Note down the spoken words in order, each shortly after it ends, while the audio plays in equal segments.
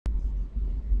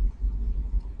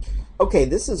Okay,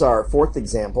 this is our fourth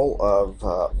example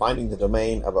of finding the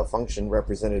domain of a function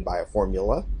represented by a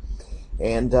formula.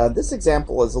 And this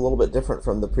example is a little bit different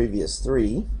from the previous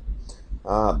three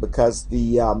because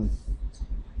the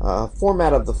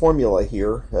format of the formula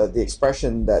here, the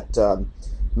expression that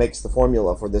makes the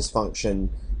formula for this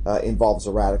function involves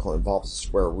a radical, involves a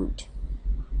square root.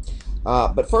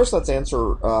 But first let's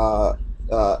answer,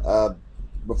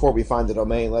 before we find the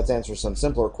domain, let's answer some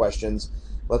simpler questions.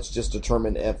 Let's just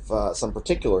determine if some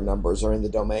particular numbers are in the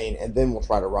domain, and then we'll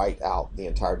try to write out the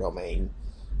entire domain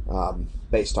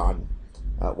based on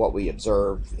what we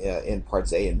observe in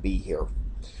parts A and B here.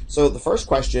 So the first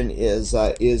question is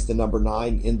the number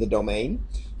 9 in the domain?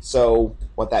 So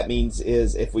what that means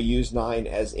is if we use 9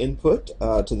 as input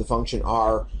to the function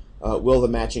r, will the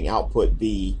matching output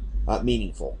be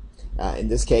meaningful? In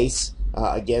this case,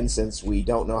 again, since we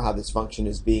don't know how this function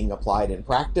is being applied in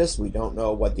practice, we don't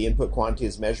know what the input quantity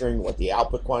is measuring, what the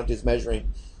output quantity is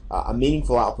measuring, a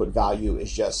meaningful output value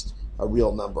is just a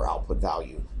real number output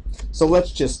value. So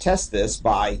let's just test this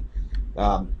by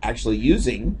actually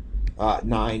using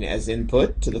 9 as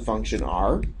input to the function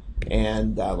r,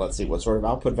 and let's see what sort of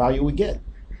output value we get.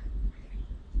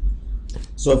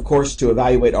 So of course, to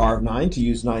evaluate r of 9, to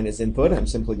use 9 as input, I'm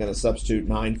simply going to substitute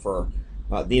 9 for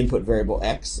the input variable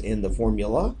x in the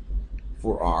formula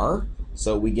for r.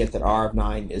 So we get that r of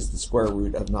 9 is the square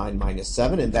root of 9 minus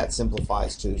 7, and that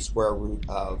simplifies to square root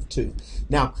of 2.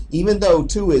 Now, even though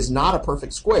 2 is not a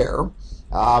perfect square,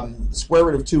 square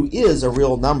root of 2 is a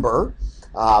real number.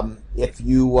 If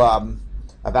you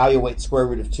evaluate square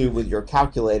root of 2 with your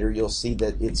calculator, you'll see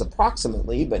that it's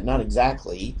approximately, but not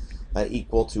exactly,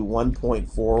 equal to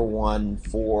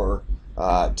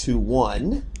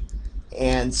 1.41421.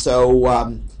 And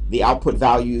so the output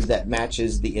value that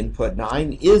matches the input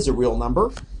 9 is a real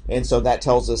number, and so that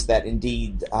tells us that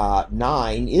indeed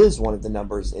 9 is one of the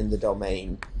numbers in the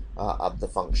domain of the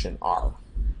function r.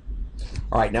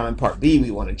 All right, now in part B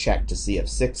we want to check to see if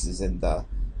 6 is in the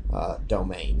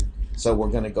domain. So we're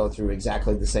going to go through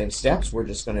exactly the same steps. We're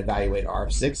just going to evaluate r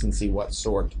of 6 and see what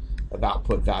sort of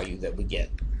output value that we get.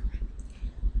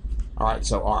 All right,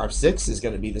 so r of 6 is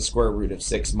going to be the square root of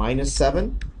 6 minus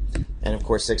 7. And of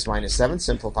course 6 minus 7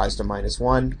 simplifies to minus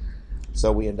 1,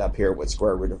 so we end up here with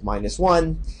square root of minus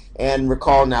 1. And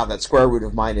recall now that square root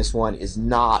of minus 1 is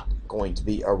not going to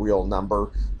be a real number.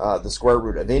 The square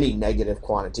root of any negative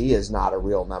quantity is not a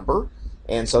real number,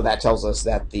 and so that tells us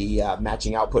that the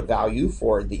matching output value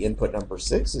for the input number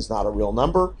 6 is not a real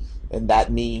number, and that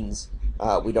means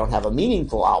we don't have a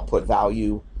meaningful output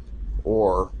value,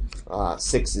 or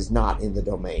 6 is not in the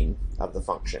domain of the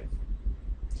function.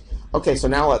 Okay, so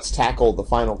now let's tackle the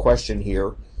final question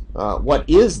here. What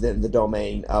is then the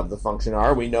domain of the function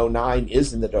r? We know 9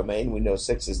 is in the domain. We know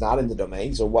 6 is not in the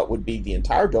domain. So what would be the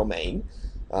entire domain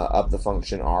of the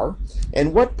function r?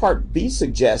 And what part B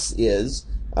suggests is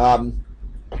that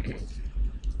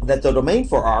the domain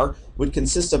for r would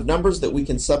consist of numbers that we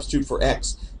can substitute for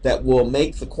x that will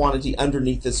make the quantity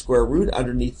underneath the square root,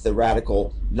 underneath the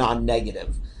radical,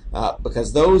 non-negative,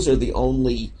 because those are the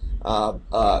only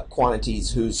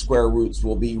quantities whose square roots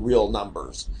will be real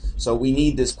numbers. So we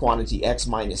need this quantity x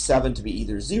minus 7 to be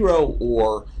either 0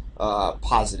 or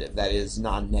positive, that is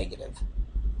non-negative.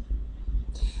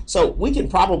 So we can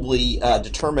probably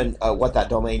determine what that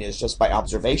domain is just by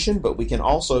observation, but we can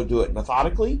also do it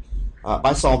methodically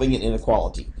by solving an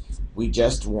inequality. We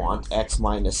just want x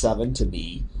minus 7 to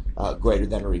be greater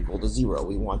than or equal to 0.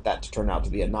 We want that to turn out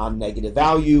to be a non-negative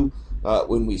value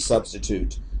when we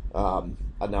substitute a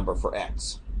number for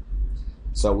x.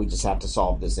 So we just have to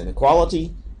solve this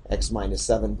inequality, x minus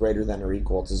 7 greater than or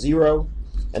equal to 0,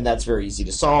 and that's very easy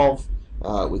to solve.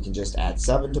 We can just add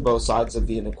 7 to both sides of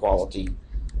the inequality,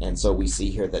 and so we see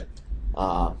here that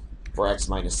for x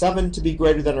minus 7 to be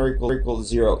greater than or equal to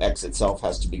 0, x itself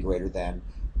has to be greater than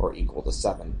or equal to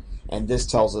 7. And this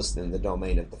tells us in the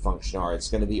domain of the function r, it's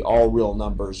going to be all real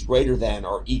numbers greater than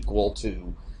or equal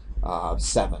to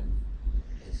 7.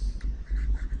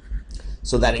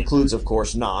 So that includes, of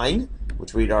course, 9,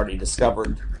 which we'd already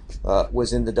discovered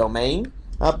was in the domain,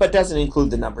 but doesn't include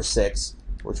the number 6,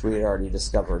 which we had already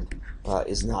discovered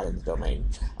is not in the domain.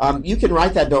 You can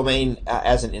write that domain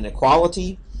as an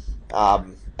inequality,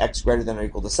 x greater than or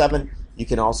equal to 7. You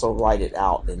can also write it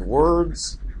out in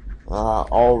words,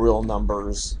 all real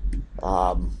numbers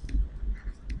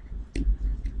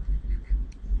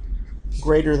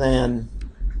greater than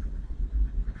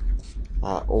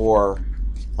or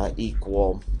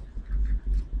equal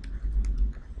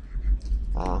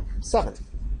 7.